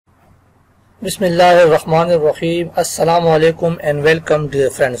बिस्मिल्लाहिर्रहमानिर्रहीम। अस्सलाम वालेकुम एंड वेलकम डियर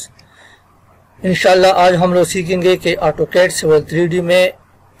फ्रेंड्स। इंशाल्लाह आज हम लोग सीखेंगे कि ऑटोकैड सिविल 3D में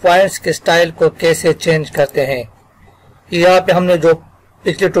पॉइंट्स के स्टाइल को कैसे चेंज करते हैं। यहाँ पे हमने जो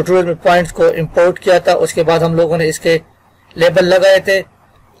पिछले ट्यूटोरियल में पॉइंट्स को इंपोर्ट किया था, उसके बाद हम लोगों ने इसके लेबल लगाए थे।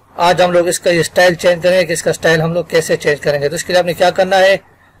 आज हम लोग इसका ये स्टाइल चेंज करेंगे कि इसका स्टाइल हम लोग कैसे चेंज करेंगे। तो इसके लिए आपने क्या करना है,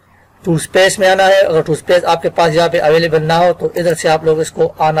 टूल स्पेस में आना है। अगर टूल स्पेस आपके पास यहाँ पे अवेलेबल ना हो तो इधर से आप लोग इसको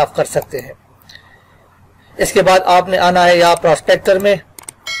ऑन ऑफ कर सकते हैं। इसके बाद आपने आना है यहाँ प्रोस्पेक्टर में,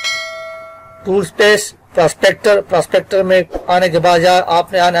 टूल स्पेस प्रोस्पेक्टर में आने के बाद यहाँ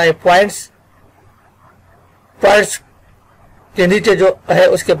आपने आना है पॉइंट्स के नीचे जो है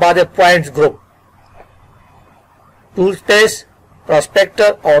उसके बाद है points group. Tool space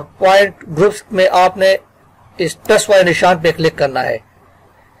prospector और पॉइंट ग्रुप्स में आपने इस प्लस वाले निशान पे क्लिक करना है।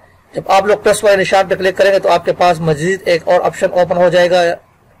 जब आप लोग प्लस वाले निशान पे क्लिक करेंगे तो आपके पास मजीद एक और ऑप्शन ओपन हो जाएगा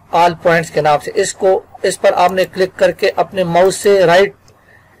ऑल पॉइंट्स के नाम से। इस पर आपने क्लिक करके अपने माउस से राइट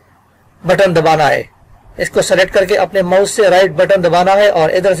बटन दबाना है। इसको सेलेक्ट करके अपने माउस से राइट बटन दबाना है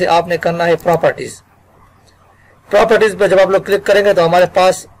और इधर से आपने करना है प्रॉपर्टीज पर जब आप लोग क्लिक करेंगे तो हमारे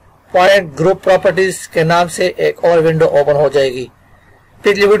पास पॉइंट ग्रुप प्रॉपर्टीज के नाम से एक और विंडो ओपन हो जाएगी।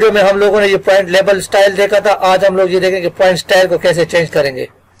 पिछली वीडियो में हम लोगों ने ये पॉइंट लेबल स्टाइल देखा था। आज हम लोग ये देखेंगे पॉइंट स्टाइल को कैसे चेंज करेंगे।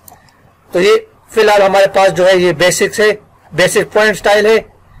 तो ये फिलहाल हमारे पास जो है ये बेसिक पॉइंट स्टाइल है।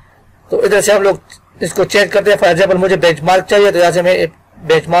 तो इधर से हम लोग इसको चेंज करते हैं। फॉर एग्जाम्पल मुझे बेंचमार्क चाहिए तो यहाँ से मैं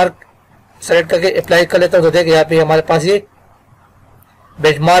बेंचमार्क सेलेक्ट करके अप्लाई कर लेता हूँ। तो देखिए यहाँ पे हमारे पास ये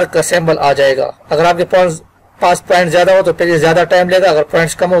बेंचमार्क का सिंबल आ जाएगा। अगर आपके पास पॉइंट ज्यादा हो तो फिर ये ज्यादा टाइम लेगा, अगर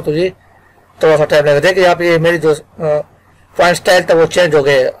पॉइंट्स कम हो तो ये थोड़ा सा टाइम लेगा। देखिए यहाँ पे मेरी जो पॉइंट स्टाइल था वो चेंज हो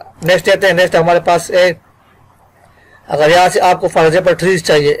गए। नेक्स्ट देते हैं। नेक्स्ट हमारे पास एक, अगर यहाँ से आपको फॉर एग्जाम्पल ट्रीज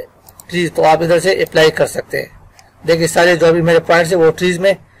चाहिए, ट्रीज, तो आप इधर से अप्लाई कर सकते हैं। देखिए सारे जो अभी मेरे पॉइंट्स है वो ट्रीज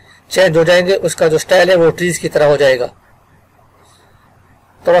में चेंज हो जाएंगे। उसका जो स्टाइल है वो ट्रीज की तरह हो जाएगा।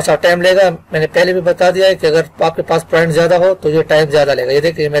 थोड़ा सा टाइम लेगा। मैंने पहले भी बता दिया है कि अगर आपके पास पॉइंट ज्यादा हो तो ये टाइम ज्यादा लेगा। ये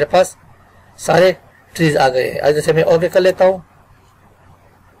देखिए मेरे पास सारे ट्रीज आ गए हैं। जैसे मैं ओके कर लेता हूँ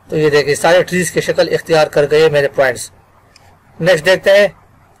तो ये देखिए सारे ट्रीज की शक्ल इख्तियार कर गए मेरे पॉइंट्स। नेक्स्ट देखते हैं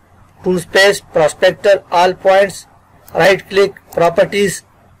tool space prospector all points, right click properties,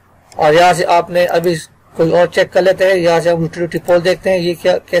 और यहाँ से आपने अभी कोई और चेक कर लेते हैं। यहाँ से हम यूटिलिटी पोल देखते हैं ये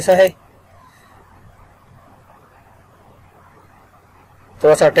कैसा है।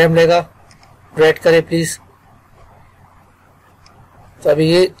 थोड़ा सा टाइम लेगा, वेट करें प्लीज। तो अभी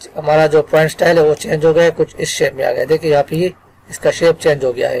ये हमारा जो पॉइंट स्टाइल है वो चेंज हो गया है, कुछ इस शेप में आ गया। देखिए यहाँ पे ये इसका शेप चेंज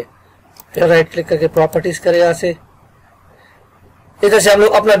हो गया है। फिर राइट क्लिक करके प्रॉपर्टीज करें। यहाँ से इधर से हम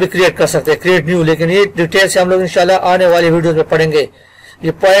लोग अपना भी क्रिएट कर सकते हैं, क्रिएट न्यू, लेकिन ये डिटेल से हम लोग इंशाल्लाह आने वाली वीडियो में पढ़ेंगे।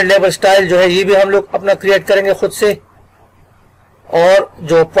 ये पॉइंट लेबल स्टाइल जो है ये भी हम लोग अपना क्रिएट करेंगे खुद से, और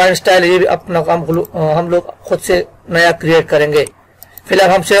जो पॉइंट स्टाइल है ये भी अपना हम लोग खुद से नया क्रिएट करेंगे। फिलहाल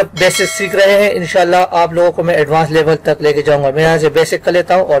हम सिर्फ बेसिक सीख रहे हैं। इंशाल्लाह आप लोगों को मैं एडवांस लेवल तक लेके जाऊंगा। मैं यहाँ से बेसिक कर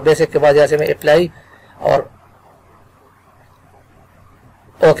लेता हूँ और बेसिक के बाद यहाँ से मैं अप्लाई और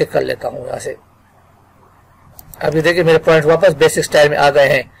ओके कर लेता हूँ यहाँ से। अभी देखिए मेरे पॉइंट वापस बेसिक स्टाइल में आ गए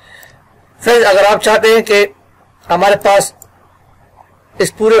हैं। फिर अगर आप चाहते हैं कि हमारे पास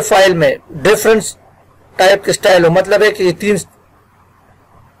इस पूरे फाइल में डिफरेंट टाइप के स्टाइल हो, मतलब है कि ये 3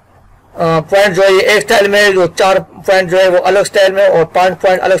 पॉइंट जो है ये एक स्टाइल में है, जो 4 पॉइंट जो है वो अलग स्टाइल में और 5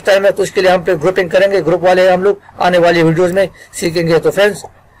 पॉइंट अलग स्टाइल में, तो उसके लिए हम पे ग्रुपिंग करेंगे। ग्रुप वाले हम लोग आने वाली वीडियोस में सीखेंगे। तो फ्रेंड्स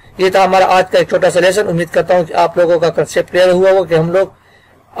ये था हमारा आज का एक छोटा सा लेसन। उम्मीद करता हूँ कि आप लोगों का कंसेप्ट क्लियर हुआ हो कि हम लोग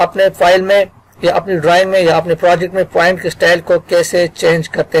अपने फाइल में या अपनी ड्राइंग में या अपने प्रोजेक्ट में पॉइंट के स्टाइल को कैसे चेंज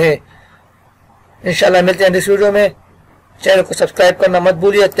करते हैं। इंशाल्लाह मिलते हैं इस वीडियो में। चैनल को सब्सक्राइब करना मत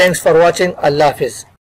भूलिए। Thanks for watching. Allah Hafiz.